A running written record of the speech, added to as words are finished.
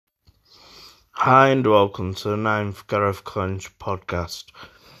Hi and welcome to the 9th Gareth podcast.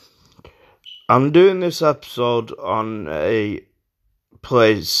 I'm doing this episode on a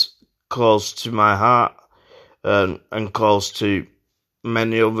place close to my heart and close to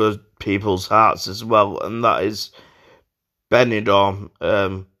many other people's hearts as well, and that is Benidorm,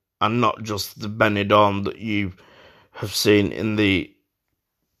 and not just the Benidorm that you have seen in the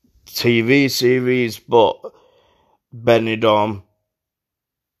TV series, but Benidorm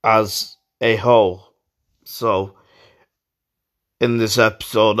as a whole. So, in this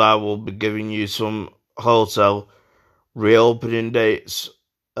episode, I will be giving you some hotel reopening dates,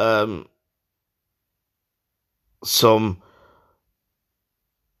 some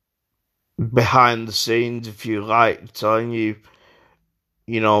behind the scenes, if you like, telling you,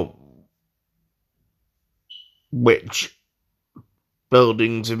 which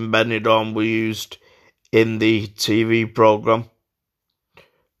buildings in Benidorm were used in the TV program,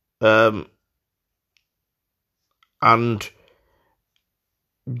 and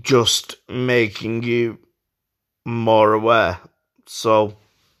just making you more aware. So,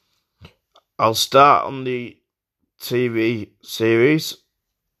 I'll start on the TV series,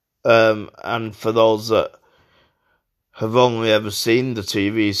 and for those that have only ever seen the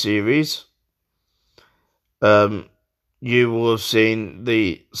TV series, you will have seen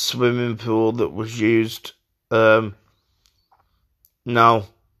the swimming pool that was used. Now,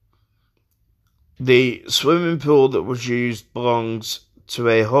 the swimming pool that was used belongs to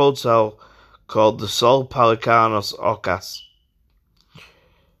a hotel called the Sol Pelicanos Ocas.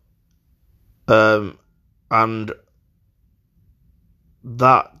 And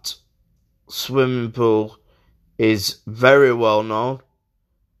that swimming pool is very well known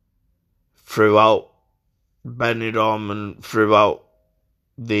throughout Benidorm and throughout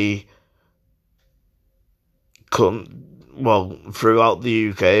throughout the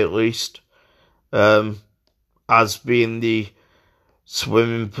UK at least, as being the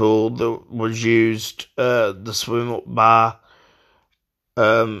swimming pool that was used, the swim up bar,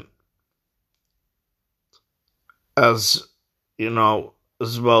 as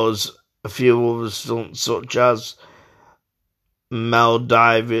well as a few other stunts such as Mel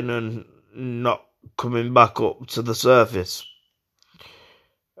diving and not coming back up to the surface.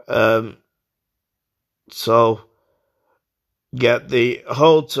 So, the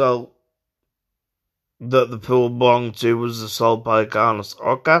hotel that the pool belonged to was the Sol Pelicanos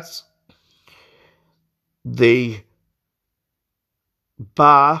Ocas. The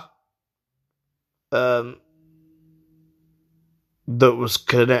bar that was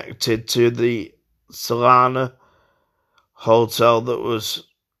connected to the Solana hotel that was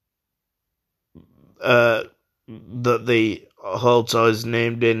that the hotel is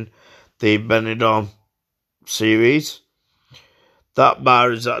named in the Benidorm series. That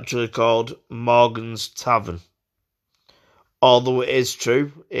bar is actually called Morgan's Tavern. Although it is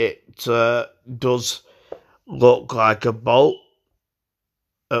true, it does look like a boat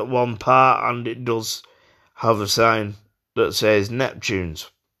at one part, and it does have a sign that says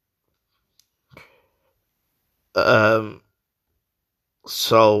Neptune's.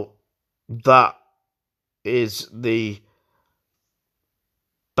 So that is the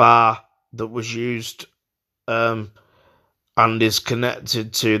bar that was used, and is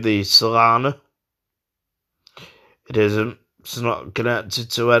connected to the Solana. It's not connected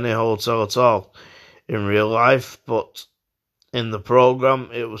to any hotel at all in real life, but in the program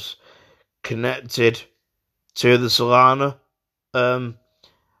it was connected to the Solana,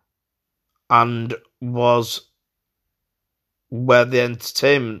 and was where the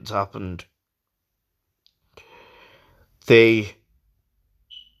entertainment happened. The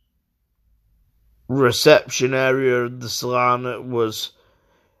reception area of the Solana was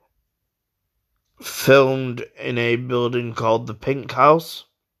filmed in a building called the Pink House,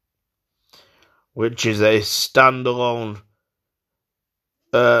 which is a standalone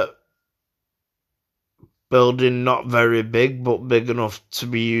building, not very big, but big enough to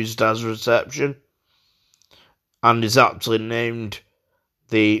be used as reception, and is actually named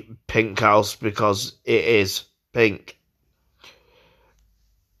the Pink House because it is pink.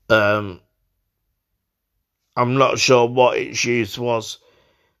 I'm not sure what its use was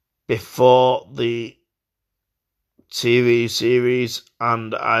before the TV series,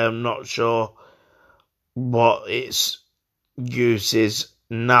 and I am not sure what its use is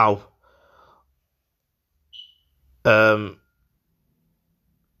now. But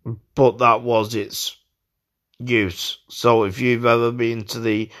that was its use. So if you've ever been to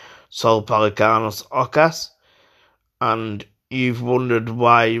the Sol Pelicanos Ocas and you've wondered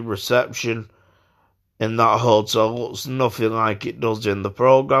why reception in that hotel looks nothing like it does in the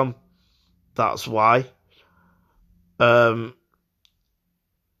program, That's why. And,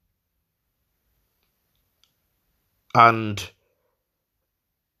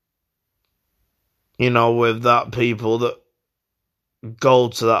 with that, people that go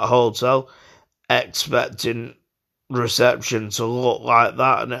to that hotel expecting reception to look like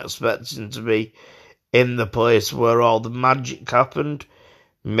that and expecting to be in the place where all the magic happened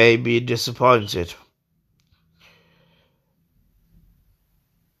may be disappointed.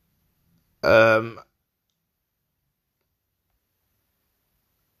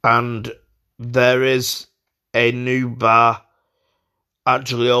 And there is a new bar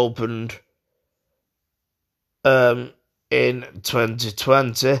actually opened in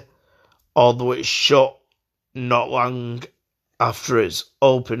 2020, although it's shut not long after its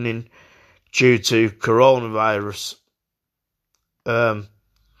opening due to coronavirus. But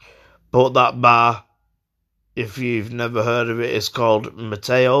that bar, if you've never heard of it, is called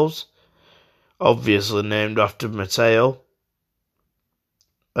Mateo's, obviously named after Mateo,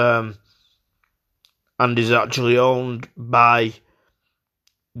 and is actually owned by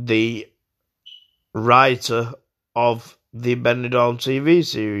the writer of the Benidorm TV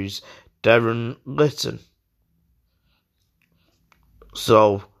series, Darren Litton.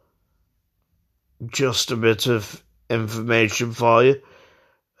 So, just a bit of information for you.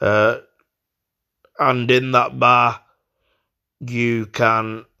 And in that bar, you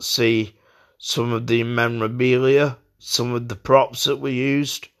can see some of the memorabilia, some of the props that were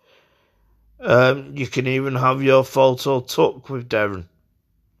used. You can even have your photo took with Darren.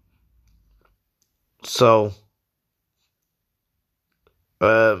 So,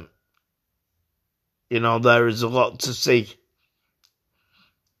 there is a lot to see.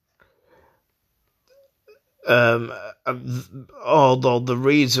 Although the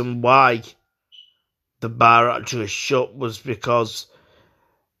reason why the bar actually shut was because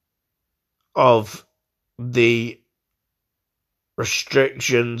of the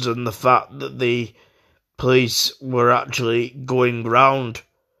restrictions and the fact that the police were actually going round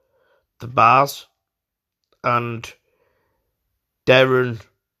the bars, and Darren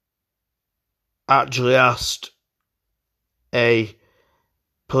actually asked a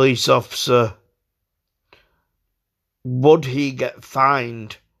police officer would he get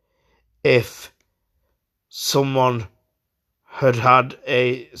fined if someone had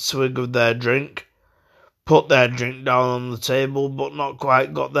a swig of their drink, put their drink down on the table, but not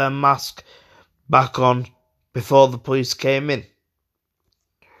quite got their mask back on before the police came in.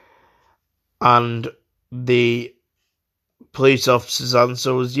 And the police officer's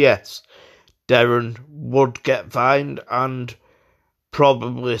answer was yes, Darren would get fined, and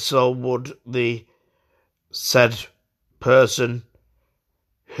probably so would the said person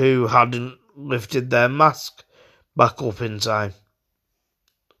who hadn't lifted their mask back up in time.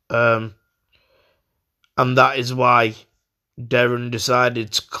 And that is why Darren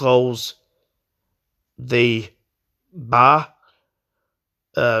decided to close the bar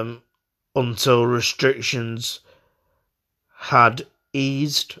until restrictions had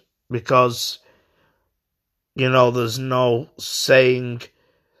eased, because there's no saying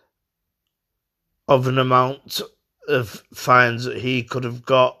of an amount of fines that he could have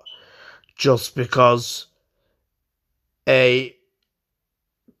got just because a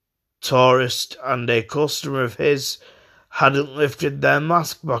tourist and a customer of his hadn't lifted their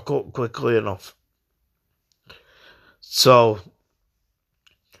mask back up quickly enough. So,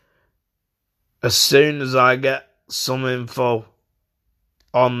 as soon as I get some info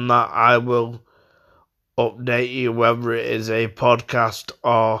on that, I will update you, whether it is a podcast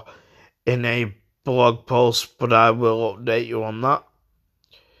or in a blog post, but I will update you on that.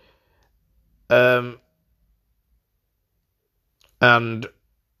 And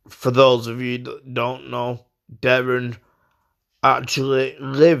for those of you that don't know, Darren actually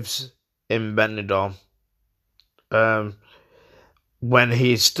lives in Benidorm. When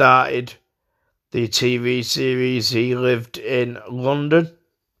he started the TV series, he lived in London,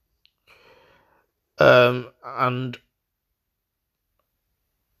 and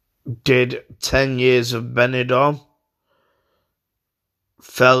did 10 years of Benidorm,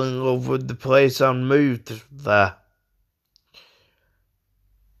 fell in love with the place and moved there.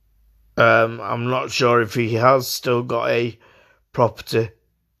 I'm not sure if he has still got a property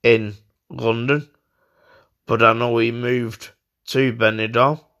in London, but I know he moved to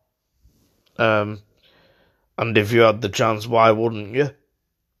Benidorm. And if you had the chance, why wouldn't you?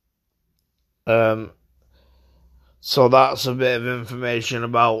 So that's a bit of information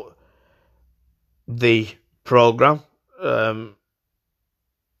about the programme, the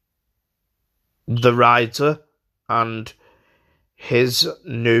writer, and his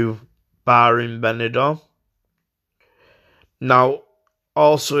new bar in Benidorm. Now,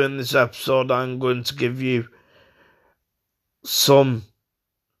 also in this episode, I'm going to give you some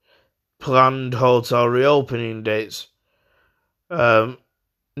planned hotel reopening dates.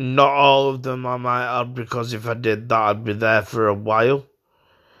 Not all of them I might add, because if I did that, I'd be there for a while.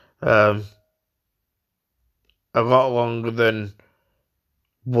 A lot longer than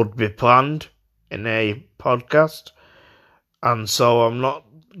would be planned in a podcast. And so I'm not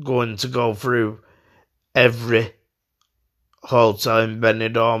going to go through every hotel in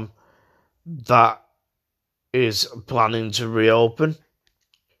Benidorm that is planning to reopen.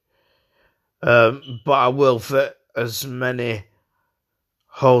 But I will fit as many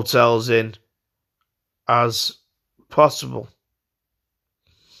hotels in as possible.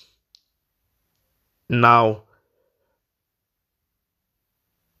 Now,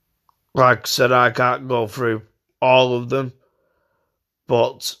 like I said, I can't go through all of them,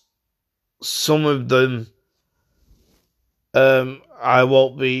 but some of them I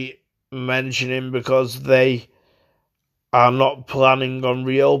won't be mentioning because they are not planning on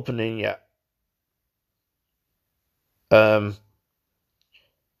reopening yet.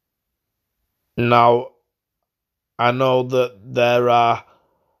 Now, I know that there are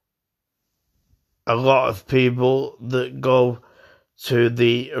a lot of people that go to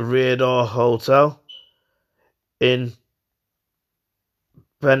the Radar Hotel in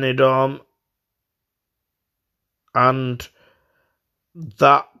Benidorm, and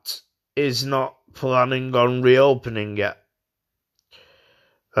that is not planning on reopening yet.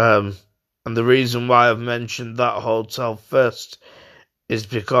 And the reason why I've mentioned that hotel first is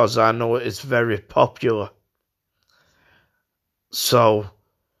because I know it is very popular. So,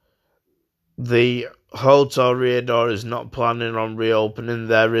 the Hotel Radar is not planning on reopening.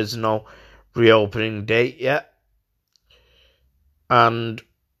 There is no reopening date yet. And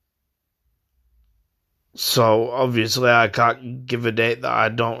so, obviously, I can't give a date that I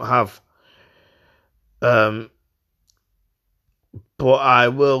don't have. But I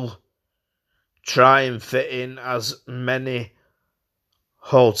will try and fit in as many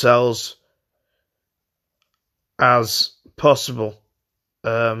hotels as possible.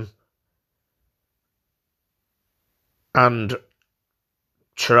 And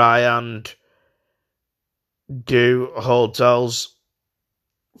try and do hotels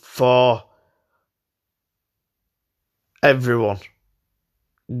for everyone,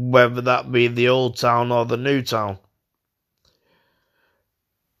 whether that be the old town or the new town.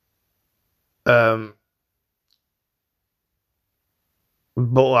 But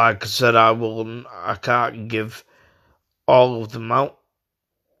like I said, I can't give all of them out.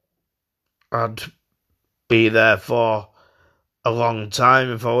 I'd be there for a long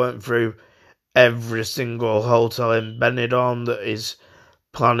time if I went through every single hotel in Benidorm that is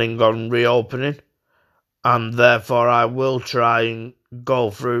planning on reopening, and therefore I will try and go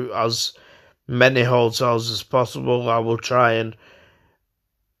through as many hotels as possible. I will try and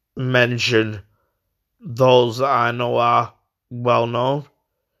mention those that I know are well known,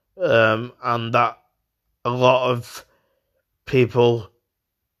 and that a lot of people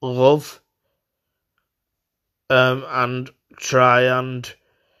love, and try and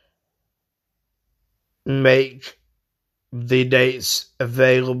make the dates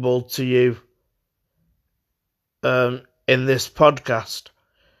available to you in this podcast.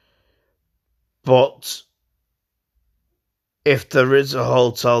 But if there is a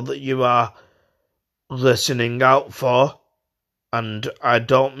hotel that you are listening out for and I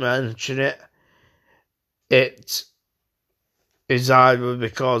don't mention it, it is either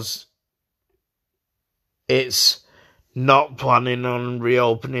because it's not planning on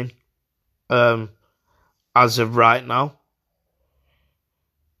reopening as of right now.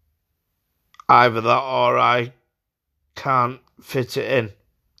 Either that or I can't fit it in.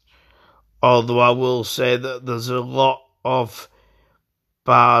 Although I will say that there's a lot of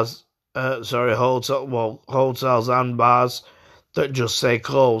hotels and bars that just say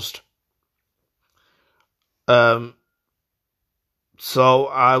closed. So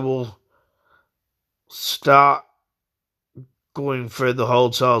I will start going through the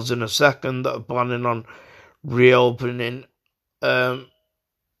hotels in a second that are planning on reopening, but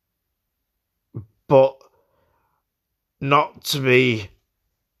not to be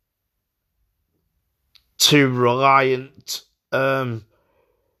too reliant. A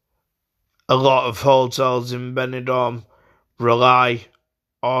lot of hotels in Benidorm rely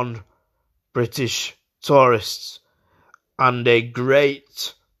on British tourists, and a great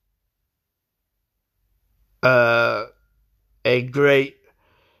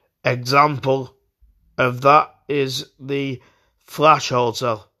example of that is the Flash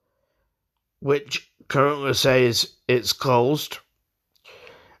Hotel which currently says it's closed,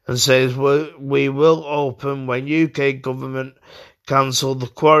 and says we will open when UK government cancel the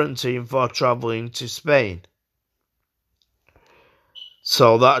quarantine for travelling to Spain.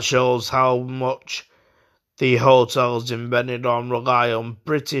 So that shows how much the hotels in Benidorm rely on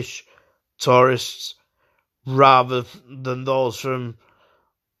British tourists rather than those from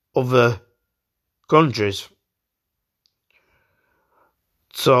other countries.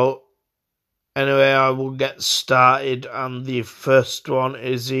 So anyway, I will get started, and the first one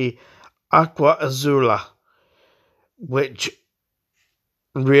is the Aqua Azula, which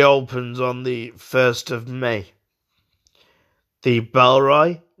reopens on the 1st of May. The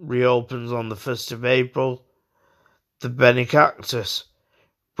Belroy reopens on the 1st of April. The Benicactus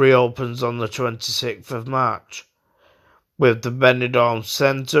reopens on the 26th of March, with the Benidorm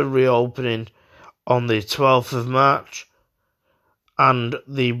Centre reopening on the 12th of March, and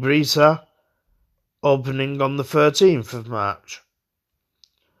the Brisa opening on the 13th of March.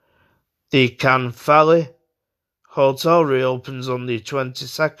 The Canfali Hotel reopens on the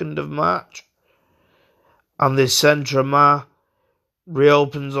 22nd of March, and the Centre Mar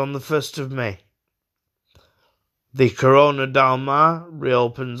reopens on the 1st of May. The Corona del Mar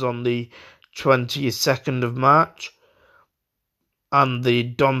reopens on the 22nd of March, and the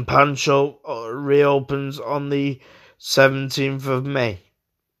Don Pancho reopens on the 17th of May.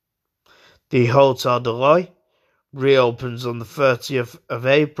 The Hotel de Loy reopens on the 30th of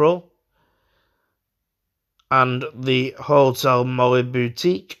April, and the Hotel Molly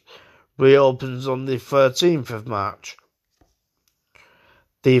Boutique reopens on the 13th of March.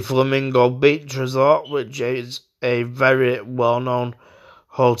 The Flamingo Beach Resort, which is a very well-known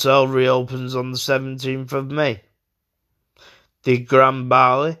hotel, reopens on the 17th of May. The Grand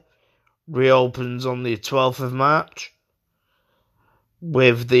Bali reopens on the 12th of March,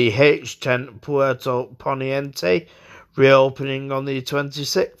 with the H10 Puerto Poniente reopening on the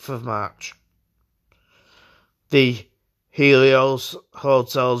 26th of March. The Helios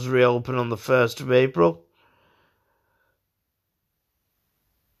hotels reopen on the 1st of April,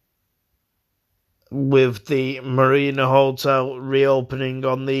 with the Marina Hotel reopening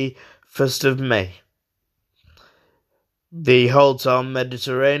on the 1st of May. The Hotel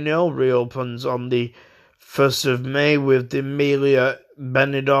Mediterraneo reopens on the 1st of May, with the Emilia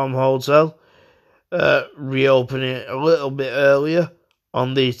Benidorm Hotel reopening a little bit earlier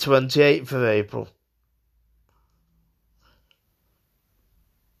on the 28th of April.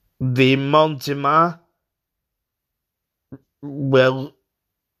 The Montemar will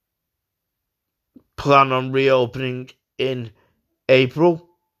plan on reopening in April,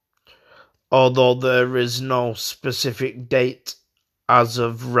 although there is no specific date as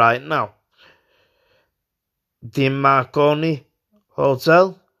of right now. The Marconi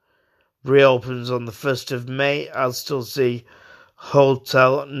Hotel reopens on the 1st of May, as does the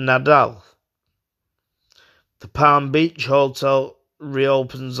Hotel Nadal. The Palm Beach Hotel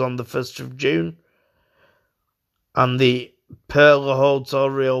reopens on the 1st of June, and the Perla Hotel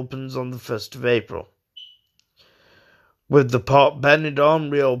reopens on the 1st of April, with the Port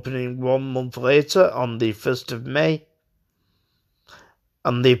Benidorm reopening 1 month later on the 1st of May,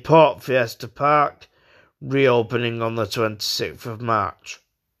 and the Port Fiesta Park reopening on the 26th of March.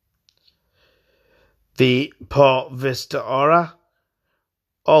 The Port Vista Ora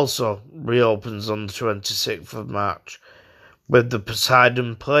also reopens on the 26th of March, with the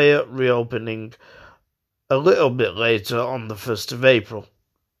Poseidon Playa reopening a little bit later on the 1st of April.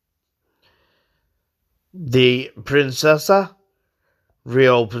 The Princesa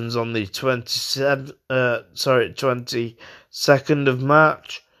reopens on the 22nd of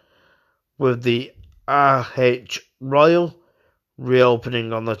March, with the RH Royal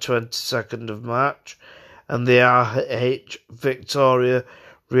reopening on the 22nd of March, and the RH Victoria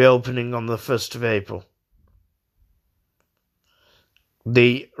reopening on the 1st of April.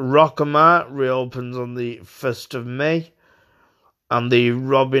 The Rockamar reopens on the 1st of May, and the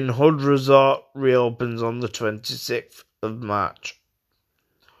Robin Hood Resort reopens on the 26th of March.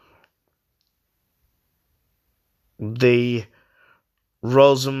 The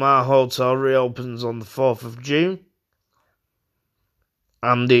Rosamar Hotel reopens on the 4th of June,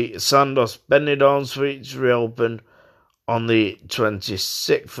 and the Sandos Benidorm Suites reopen on the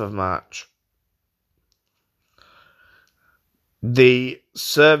 26th of March. The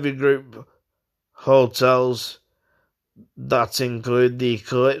Servi Group hotels, that include the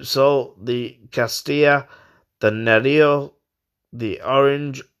Calypso, the Castilla, the Nerio, the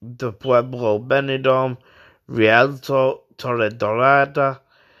Orange, the Pueblo Benidorm, Rialto, Torre Dorada,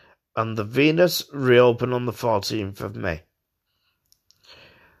 and the Venus, reopen on the 14th of May.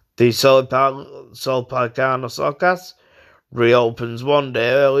 The Solpicano Socas reopens one day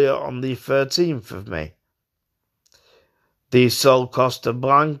earlier on the 13th of May. The Sol Costa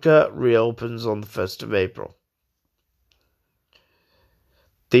Blanca reopens on the 1st of April.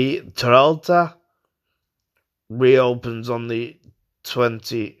 The Tralta reopens on the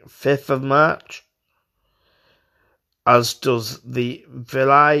 25th of March, as does the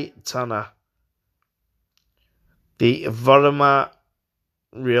Vilay Tana. The Voroma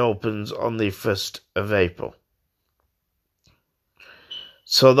reopens on the 1st of April.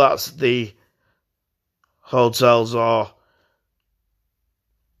 So that's the hotels, or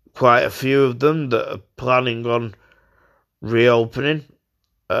quite a few of them, that are planning on reopening.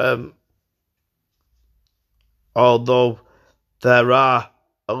 Although there are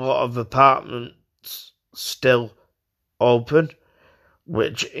a lot of apartments still open,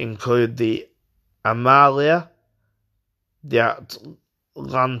 which include the Amalia, the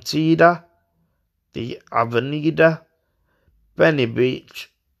Atlantida, the Avenida, Benny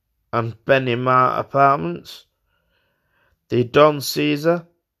Beach, and Benny Mar apartments. The Don Caesar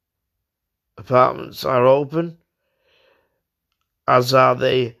apartments are open, as are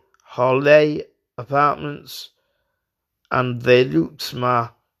the Hollet apartments, and the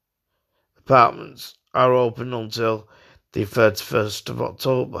Luxmar apartments are open until the 31st of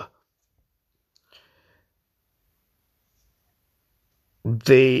October.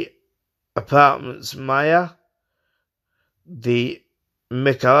 The apartments Maya, the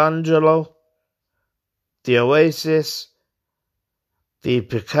Michelangelo, the Oasis, the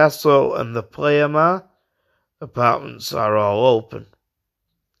Picasso, and the Playamar apartments are all open.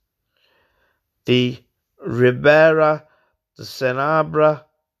 The Ribera, the Senabra,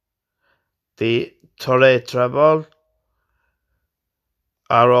 the Torre Trebol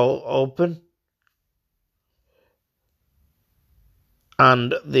are all open,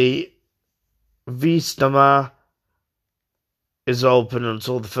 and the Vistamar is open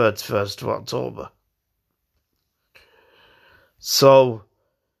until the 31st of October. So,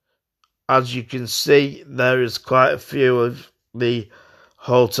 as you can see, there is quite a few of the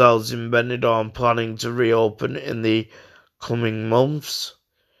hotels in Benidorm planning to reopen in the coming months,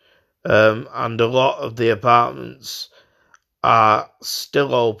 and a lot of the apartments are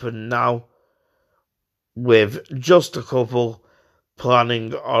still open now, with just a couple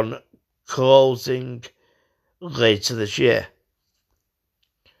planning on closing later this year.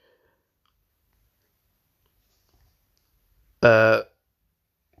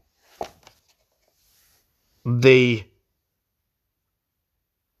 The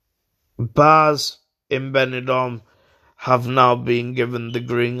bars in Benidorm have now been given the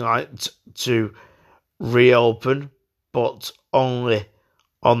green light to reopen, but only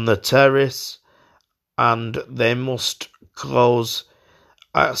on the terrace, and they must close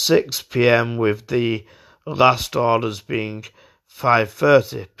at 6 p.m, with the last orders being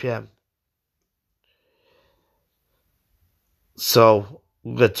 5:30 p.m. So,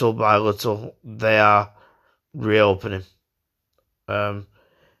 little by little, they are reopening. Now,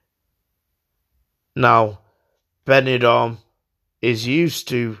 Benidorm is used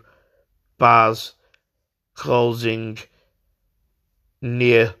to bars closing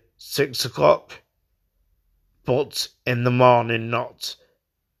near 6 o'clock, but in the morning, not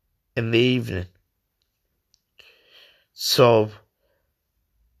in the evening. So,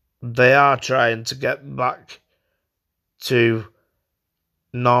 they are trying to get back to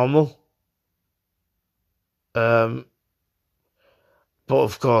normal. But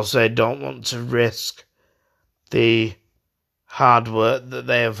of course they don't want to risk the hard work that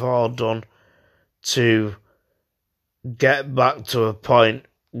they have all done to get back to a point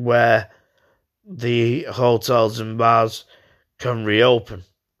where the hotels and bars can reopen.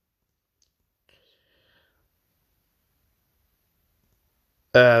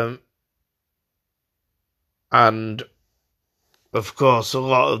 And of course a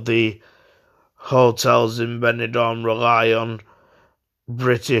lot of the hotels in Benidorm rely on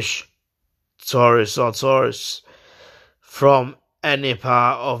British tourists or tourists from any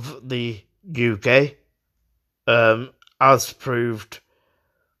part of the UK, as proved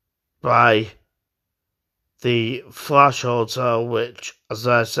by the Flash Hotel, which, as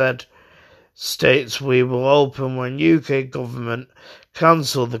I said, states we will open when UK government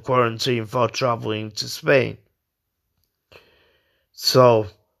cancel the quarantine for travelling to Spain. So,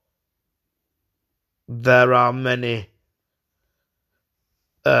 there are many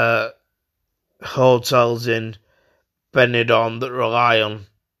hotels in Benidorm that rely on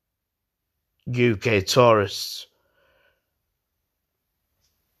UK tourists.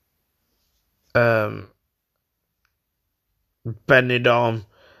 Benidorm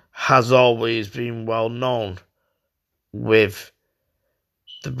has always been well known with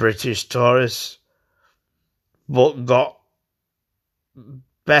the British tourists, but got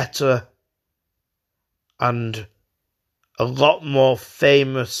better and a lot more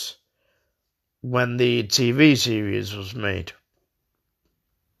famous when the TV series was made.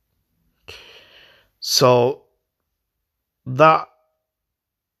 So that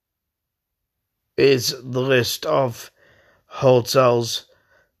is the list of hotels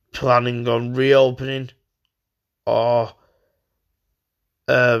planning on reopening or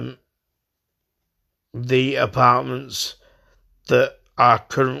the apartments that are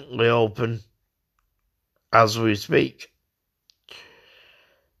currently open as we speak.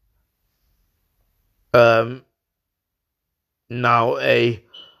 Now a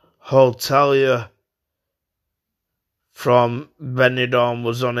hotelier from Benidorm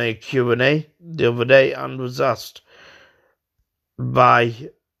was on a Q&A the other day and was asked by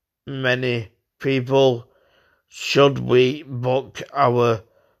many people, should we book our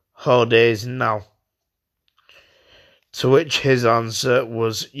holidays now? To which his answer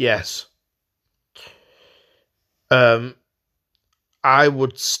was yes. I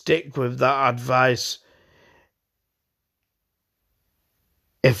would stick with that advice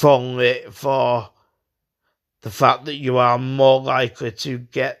if only for the fact that you are more likely to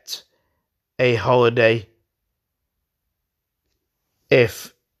get a holiday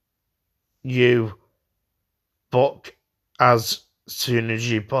if you book as soon as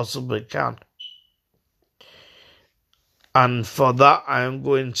you possibly can. And for that, I am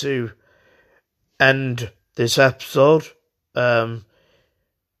going to end this episode.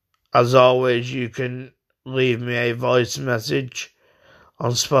 As always, you can leave me a voice message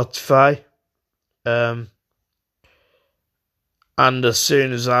on Spotify. And as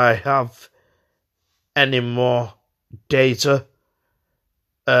soon as I have any more data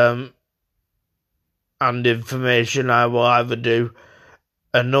and information, I will either do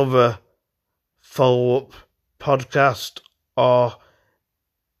another follow-up podcast or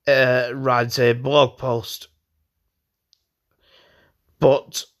write a blog post.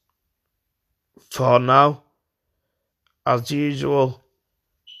 But for now, as usual,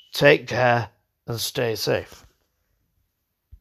 take care and stay safe.